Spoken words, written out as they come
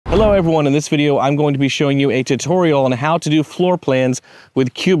Hello everyone, in this video I'm going to be showing you a tutorial on how to do floor plans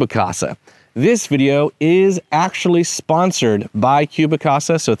with Cubicasa. This video is actually sponsored by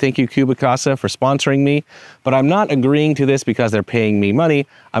Cubicasa, so thank you Cubicasa for sponsoring me, but I'm not agreeing to this because they're paying me money.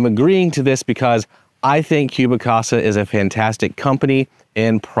 I'm agreeing to this because I think Cubicasa is a fantastic company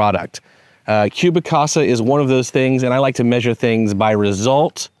and product. Cubicasa is one of those things, and I like to measure things by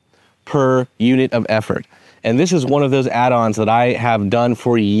result per unit of effort. And this is one of those add-ons that I have done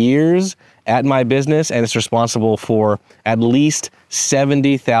for years at my business, and it's responsible for at least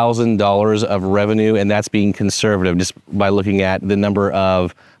 $70,000 of revenue, and that's being conservative just by looking at the number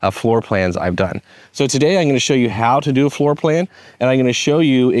of floor plans I've done. So today I'm going to show you how to do a floor plan, and I'm going to show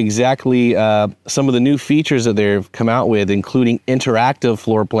you exactly some of the new features that they've come out with, including interactive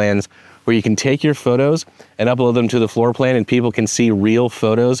floor plans, where you can take your photos and upload them to the floor plan and people can see real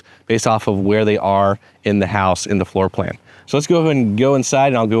photos based off of where they are in the house in the floor plan. So let's go ahead and go inside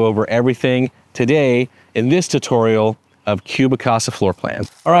and I'll go over everything today in this tutorial of Cubicasa floor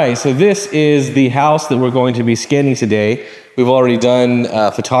plans. All right, so this is the house that we're going to be scanning today. We've already done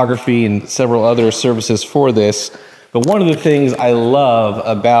photography and several other services for this, but one of the things I love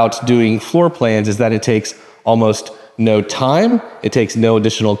about doing floor plans is that it takes almost no time, it takes no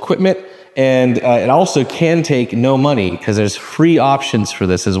additional equipment, and it also can take no money because there's free options for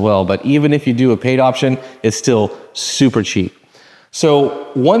this as well. But even if you do a paid option, it's still super cheap. So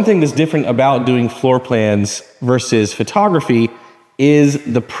one thing that's different about doing floor plans versus photography is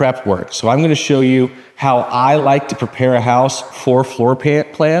the prep work. So I'm going to show you how I like to prepare a house for floor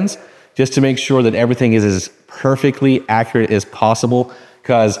plans, just to make sure that everything is as perfectly accurate as possible,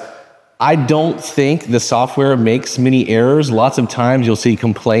 because I don't think the software makes many errors. Lots of times you'll see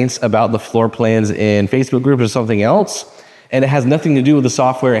complaints about the floor plans in Facebook groups or something else, and it has nothing to do with the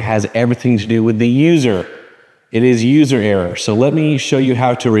software. It has everything to do with the user. It is user error. So let me show you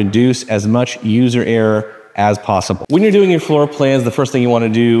how to reduce as much user error as possible. When you're doing your floor plans, the first thing you want to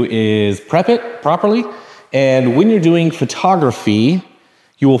do is prep it properly. And when you're doing photography,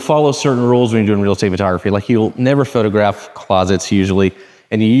 you will follow certain rules when you're doing real estate photography. Like you'll never photograph closets usually,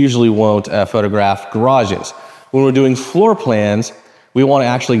 and you usually won't photograph garages. When we're doing floor plans, we want to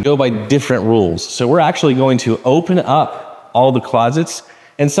actually go by different rules. So we're actually going to open up all the closets,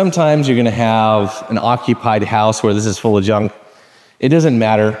 and sometimes you're going to have an occupied house where this is full of junk. It doesn't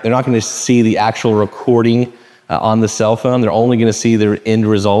matter. They're not going to see the actual recording on the cell phone. They're only going to see the end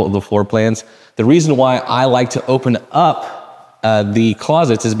result of the floor plans. The reason why I like to open up the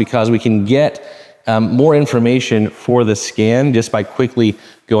closets is because we can get more information for the scan just by quickly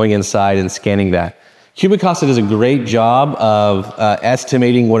going inside and scanning that. Cubicasa does a great job of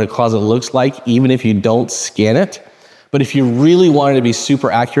estimating what a closet looks like, even if you don't scan it. But if you really want it to be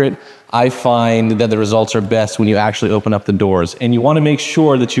super accurate, I find that the results are best when you actually open up the doors. And you want to make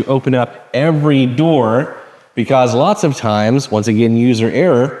sure that you open up every door, because lots of times, once again, user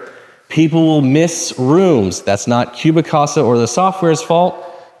error, people will miss rooms. That's not Cubicasa or the software's fault.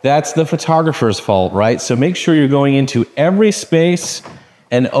 That's the photographer's fault, right? So make sure you're going into every space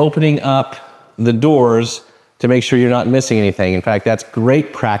and opening up the doors to make sure you're not missing anything. In fact, that's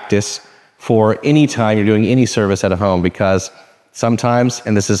great practice for any time you're doing any service at a home, because sometimes,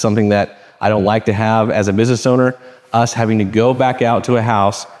 and this is something that I don't like to have as a business owner, us having to go back out to a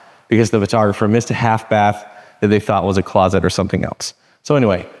house because the photographer missed a half bath that they thought was a closet or something else. So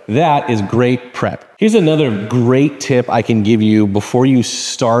anyway, that is great prep. Here's another great tip I can give you before you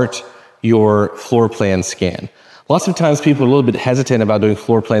start your floor plan scan. Lots of times people are a little bit hesitant about doing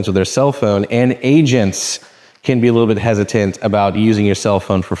floor plans with their cell phone, and agents can be a little bit hesitant about using your cell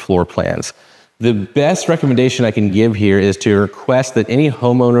phone for floor plans. The best recommendation I can give here is to request that any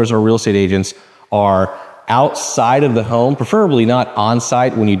homeowners or real estate agents are outside of the home, preferably not on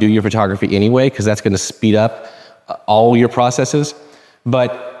site when you do your photography anyway, because that's going to speed up all your processes.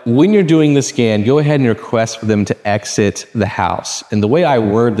 But when you're doing the scan, go ahead and request for them to exit the house. And the way I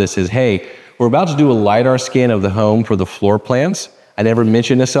word this is, hey, we're about to do a LiDAR scan of the home for the floor plans. I never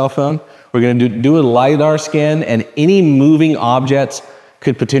mentioned a cell phone. We're going to do a LiDAR scan, and any moving objects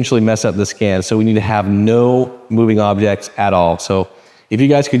could potentially mess up the scan. So we need to have no moving objects at all. So if you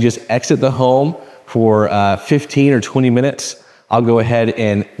guys could just exit the home for 15 or 20 minutes, I'll go ahead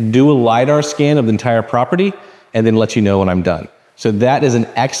and do a LiDAR scan of the entire property and then let you know when I'm done. So that is an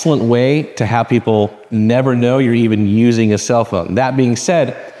excellent way to have people never know you're even using a cell phone. That being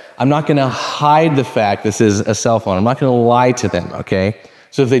said, I'm not going to hide the fact this is a cell phone. I'm not going to lie to them, okay?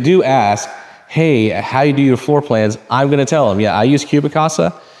 So if they do ask, hey, how do you do your floor plans? I'm going to tell them, yeah, I use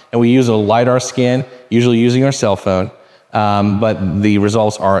Cubicasa, and we use a LiDAR scan, usually using our cell phone. But the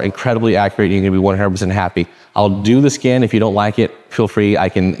results are incredibly accurate. You're going to be 100% happy. I'll do the scan. If you don't like it, feel free, I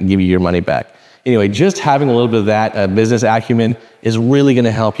can give you your money back. Anyway, just having a little bit of that business acumen is really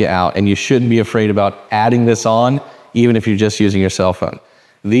gonna help you out, and you shouldn't be afraid about adding this on, even if you're just using your cell phone.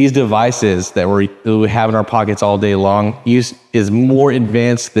 These devices that we have in our pockets all day long is more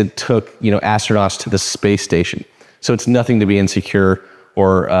advanced than took astronauts to the space station. So it's nothing to be insecure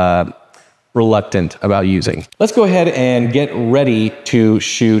or reluctant about using. Let's go ahead and get ready to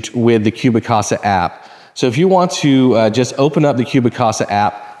shoot with the Cubicasa app. So if you want to just open up the Cubicasa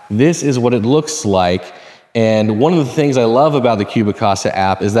app, this is what it looks like. And one of the things I love about the Cubicasa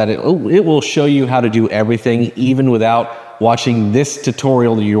app is that it will show you how to do everything even without watching this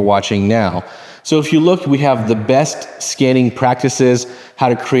tutorial that you're watching now. So if you look, we have the best scanning practices, how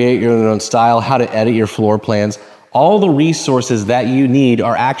to create your own style, how to edit your floor plans. All the resources that you need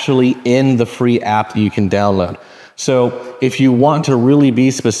are actually in the free app that you can download. So if you want to really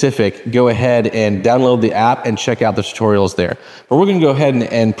be specific, go ahead and download the app and check out the tutorials there. But we're gonna go ahead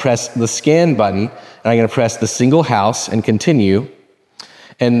and press the scan button, and I'm gonna press the single house and continue.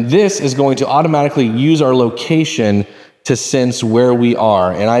 And this is going to automatically use our location to sense where we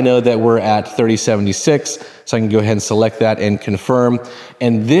are. And I know that we're at 3076, so I can go ahead and select that and confirm.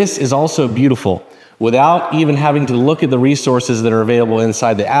 And this is also beautiful. Without even having to look at the resources that are available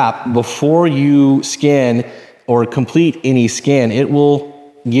inside the app, before you scan or complete any scan, it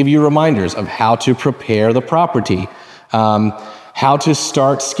will give you reminders of how to prepare the property, how to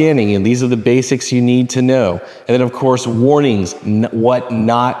start scanning, and these are the basics you need to know. And then of course, warnings, what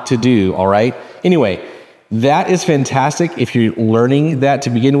not to do, all right? Anyway, that is fantastic if you're learning that to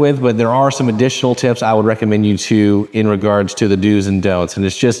begin with, but there are some additional tips I would recommend you to in regards to the do's and don'ts, and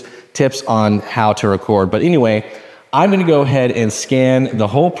it's just tips on how to record. But anyway, I'm gonna go ahead and scan the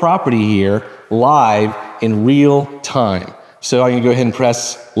whole property here live in real time. So I'm gonna go ahead and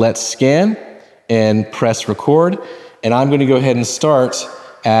press Let's Scan and press record, and I'm gonna go ahead and start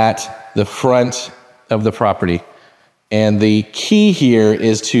at the front of the property. And the key here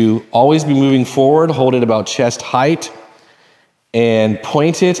is to always be moving forward, hold it about chest height, and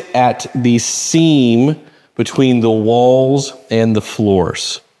point it at the seam between the walls and the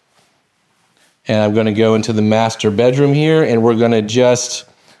floors. And I'm gonna go into the master bedroom here, and we're gonna just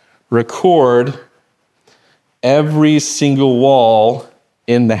record every single wall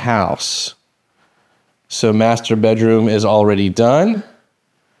in the house. So master bedroom is already done.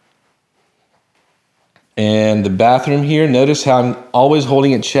 And the bathroom here, notice how I'm always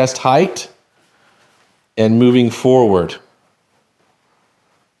holding it chest height and moving forward.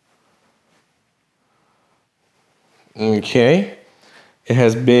 Okay, it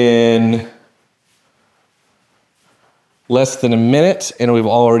has been less than a minute and we've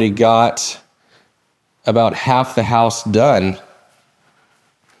already got about half the house done.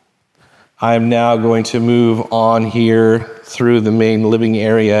 I'm now going to move on here through the main living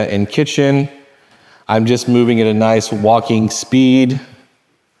area and kitchen. I'm just moving at a nice walking speed,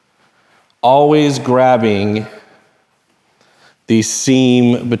 always grabbing the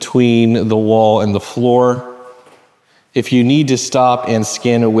seam between the wall and the floor. If you need to stop and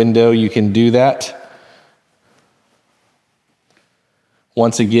scan a window, you can do that.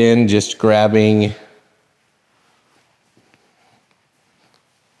 Once again, just grabbing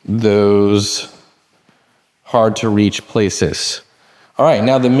those hard to reach places. All right,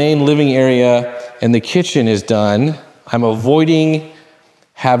 now the main living area and the kitchen is done. I'm avoiding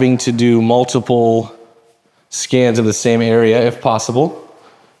having to do multiple scans of the same area if possible.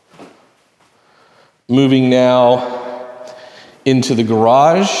 Moving now into the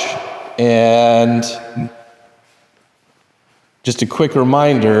garage, and just a quick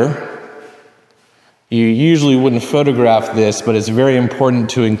reminder, you usually wouldn't photograph this, but it's very important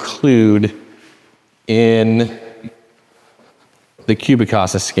to include in the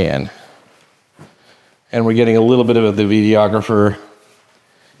Cubicasa scan. And we're getting a little bit of the videographer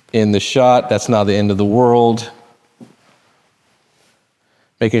in the shot. That's not the end of the world.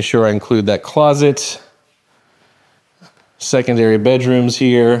 Making sure I include that closet. Secondary bedrooms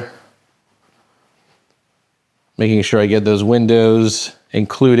here. Making sure I get those windows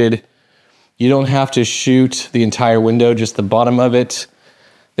included. You don't have to shoot the entire window, just the bottom of it.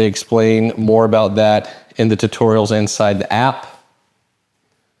 They explain more about that in the tutorials inside the app.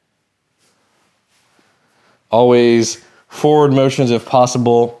 Always forward motions if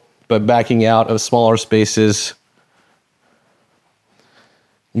possible, but backing out of smaller spaces.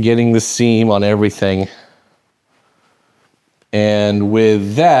 Getting the seam on everything. And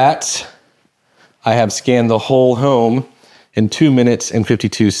with that, I have scanned the whole home in 2 minutes and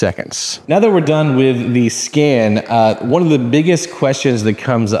 52 seconds. Now that we're done with the scan, one of the biggest questions that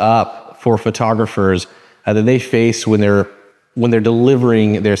comes up for photographers that they face when they're when they're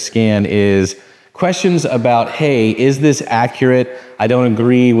delivering their scan is questions about, hey, is this accurate? I don't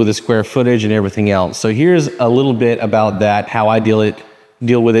agree with the square footage and everything else. So here's a little bit about that, how I deal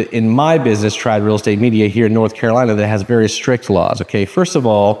with it in my business, Triad Real Estate Media here in North Carolina, that has very strict laws. Okay, first of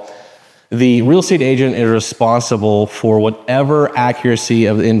all, the real estate agent is responsible for whatever accuracy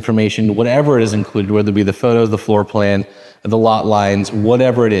of the information, whatever it is included, whether it be the photos, the floor plan, the lot lines,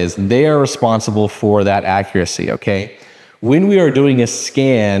 whatever it is, they are responsible for that accuracy, okay? When we are doing a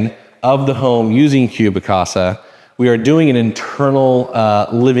scan of the home using Cubicasa, we are doing an internal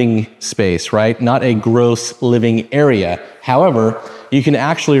living space, right? Not a gross living area. However, you can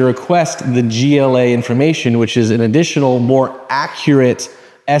actually request the GLA information, which is an additional, more accurate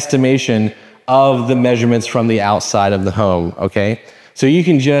estimation of the measurements from the outside of the home, okay? So you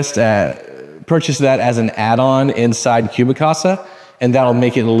can just purchase that as an add-on inside Cubicasa, and that'll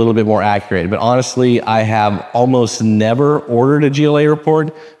make it a little bit more accurate. But honestly, I have almost never ordered a GLA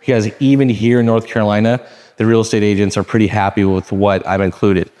report because even here in North Carolina, the real estate agents are pretty happy with what I've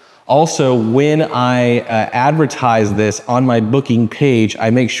included. Also, when I advertise this on my booking page,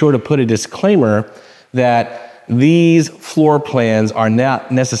 I make sure to put a disclaimer that these floor plans are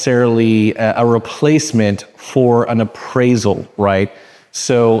not necessarily a replacement for an appraisal, right?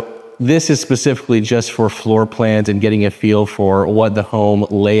 So this is specifically just for floor plans and getting a feel for what the home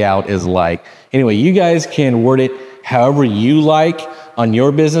layout is like. Anyway, you guys can word it however you like on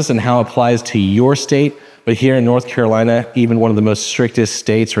your business and how it applies to your state. But here in North Carolina, even one of the most strictest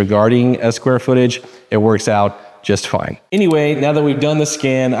states regarding square footage, it works out just fine. Anyway, now that we've done the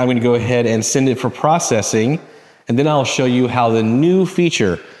scan, I'm gonna go ahead and send it for processing. And then I'll show you how the new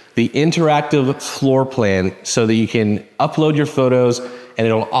feature, the interactive floor plan, so that you can upload your photos and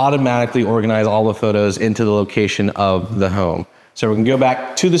it'll automatically organize all the photos into the location of the home. So we can go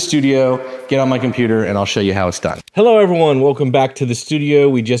back to the studio, get on my computer, and I'll show you how it's done. Hello everyone, welcome back to the studio.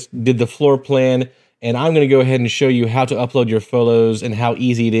 We just did the floor plan, and I'm gonna go ahead and show you how to upload your photos and how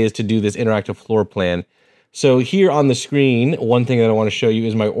easy it is to do this interactive floor plan. So here on the screen, one thing that I wanna show you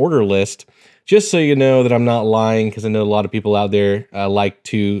is my order list. Just so you know that I'm not lying, because I know a lot of people out there like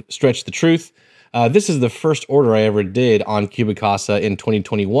to stretch the truth. This is the first order I ever did on Cubicasa in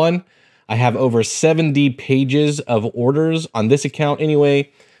 2021. I have over 70 pages of orders on this account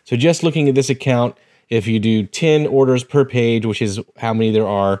anyway. So just looking at this account, if you do 10 orders per page, which is how many there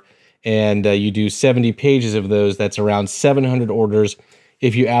are, and you do 70 pages of those, that's around 700 orders.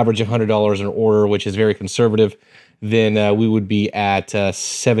 If you average $100 an order, which is very conservative, then we would be at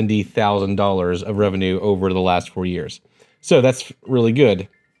 $70,000 of revenue over the last 4 years. So that's really good.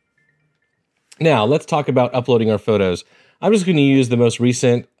 Now, let's talk about uploading our photos. I'm just going to use the most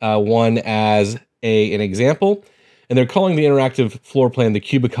recent one as an example, and they're calling the interactive floor plan the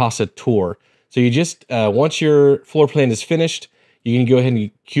Cubicasa Tour. So you just, once your floor plan is finished, you can go ahead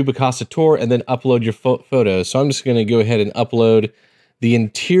and Cubicasa Tour and then upload your photos. So I'm just going to go ahead and upload the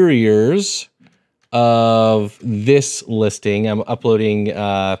interiors of this listing. I'm uploading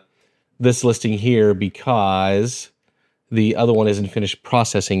this listing here because the other one isn't finished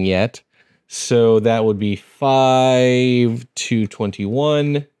processing yet. So that would be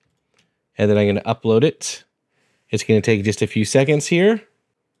 5/2/21, and then I'm going to upload it. It's going to take just a few seconds here.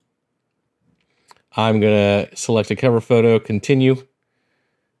 I'm going to select a cover photo, continue,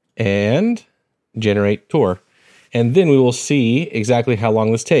 and generate tour. And then we will see exactly how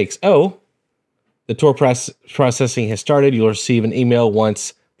long this takes. Oh, the tour processing has started. You'll receive an email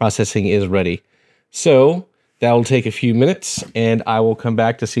once processing is ready. So that will take a few minutes, and I will come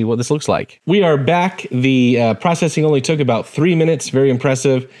back to see what this looks like. We are back. The processing only took about 3 minutes, very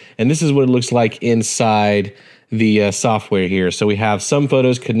impressive. And this is what it looks like inside the software here. So we have some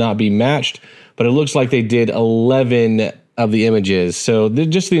photos could not be matched, but it looks like they did 11 of the images. So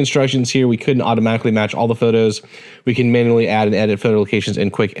just the instructions here, we couldn't automatically match all the photos. We can manually add and edit photo locations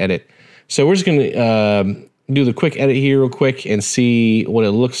in quick edit. So we're just gonna do the quick edit here real quick and see what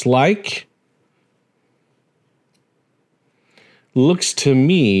it looks like. Looks to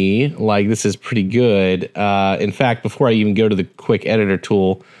me like this is pretty good. In fact, before I even go to the quick editor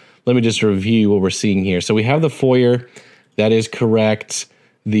tool, let me just review what we're seeing here. So we have the foyer, that is correct.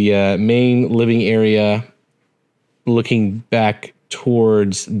 The main living area looking back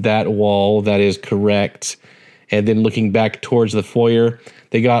towards that wall, that is correct. And then looking back towards the foyer,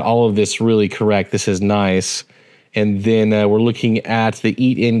 they got all of this really correct. This is nice. And then we're looking at the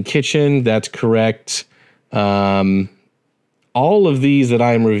eat-in kitchen, that's correct. All of these that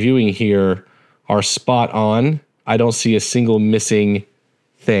I'm reviewing here are spot on. I don't see a single missing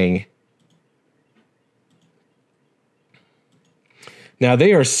thing. Now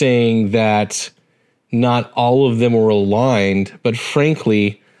they are saying that not all of them were aligned, but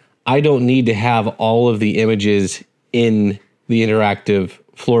frankly, I don't need to have all of the images in the interactive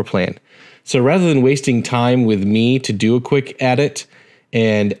floor plan. So rather than wasting time with me to do a quick edit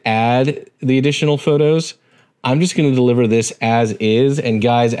and add the additional photos, I'm just going to deliver this as is. And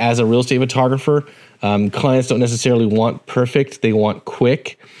guys, as a real estate photographer, clients don't necessarily want perfect, they want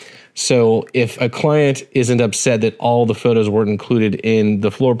quick. So if a client isn't upset that all the photos weren't included in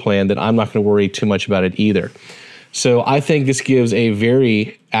the floor plan, then I'm not going to worry too much about it either. So I think this gives a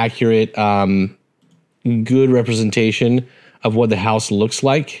very accurate, good representation of what the house looks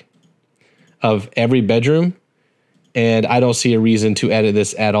like, of every bedroom. And I don't see a reason to edit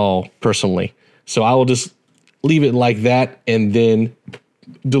this at all personally. So I will just leave it like that and then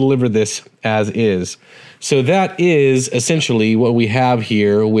deliver this as is. So that is essentially what we have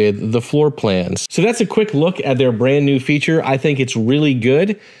here with the floor plans. So that's a quick look at their brand new feature. I think it's really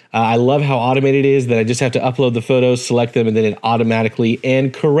good. I love how automated it is, that I just have to upload the photos, select them, and then it automatically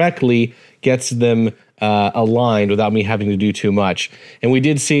and correctly gets them aligned without me having to do too much. And we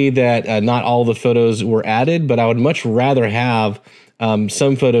did see that not all the photos were added, but I would much rather have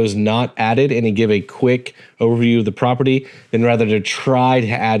some photos not added and give a quick overview of the property than rather to try to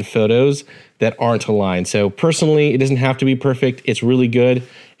add photos that aren't aligned. So personally, it doesn't have to be perfect. It's really good.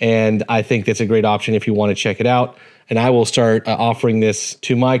 And I think that's a great option if you want to check it out. And I will start offering this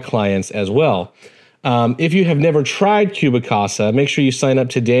to my clients as well. If you have never tried Cubicasa, make sure you sign up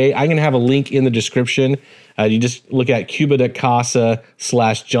today. I'm going to have a link in the description. You just look at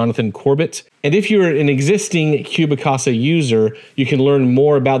Cubicasa/Jonathan Corbett. And if you're an existing Cubicasa user, you can learn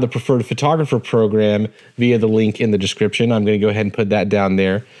more about the Preferred Photographer program via the link in the description. I'm going to go ahead and put that down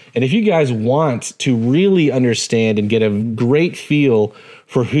there. And if you guys want to really understand and get a great feel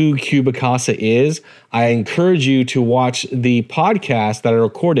for who Cubicasa is, I encourage you to watch the podcast that I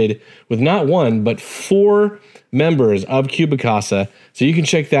recorded with not one, but 4 members of Cubicasa. So you can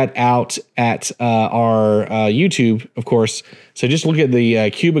check that out at our YouTube, of course. So just look at the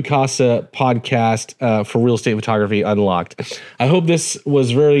Cubicasa podcast for Real Estate Photography Unlocked. I hope this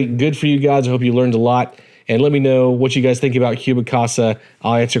was very good for you guys. I hope you learned a lot. And let me know what you guys think about Cubicasa.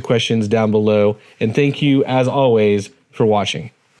 I'll answer questions down below. And thank you, as always, for watching.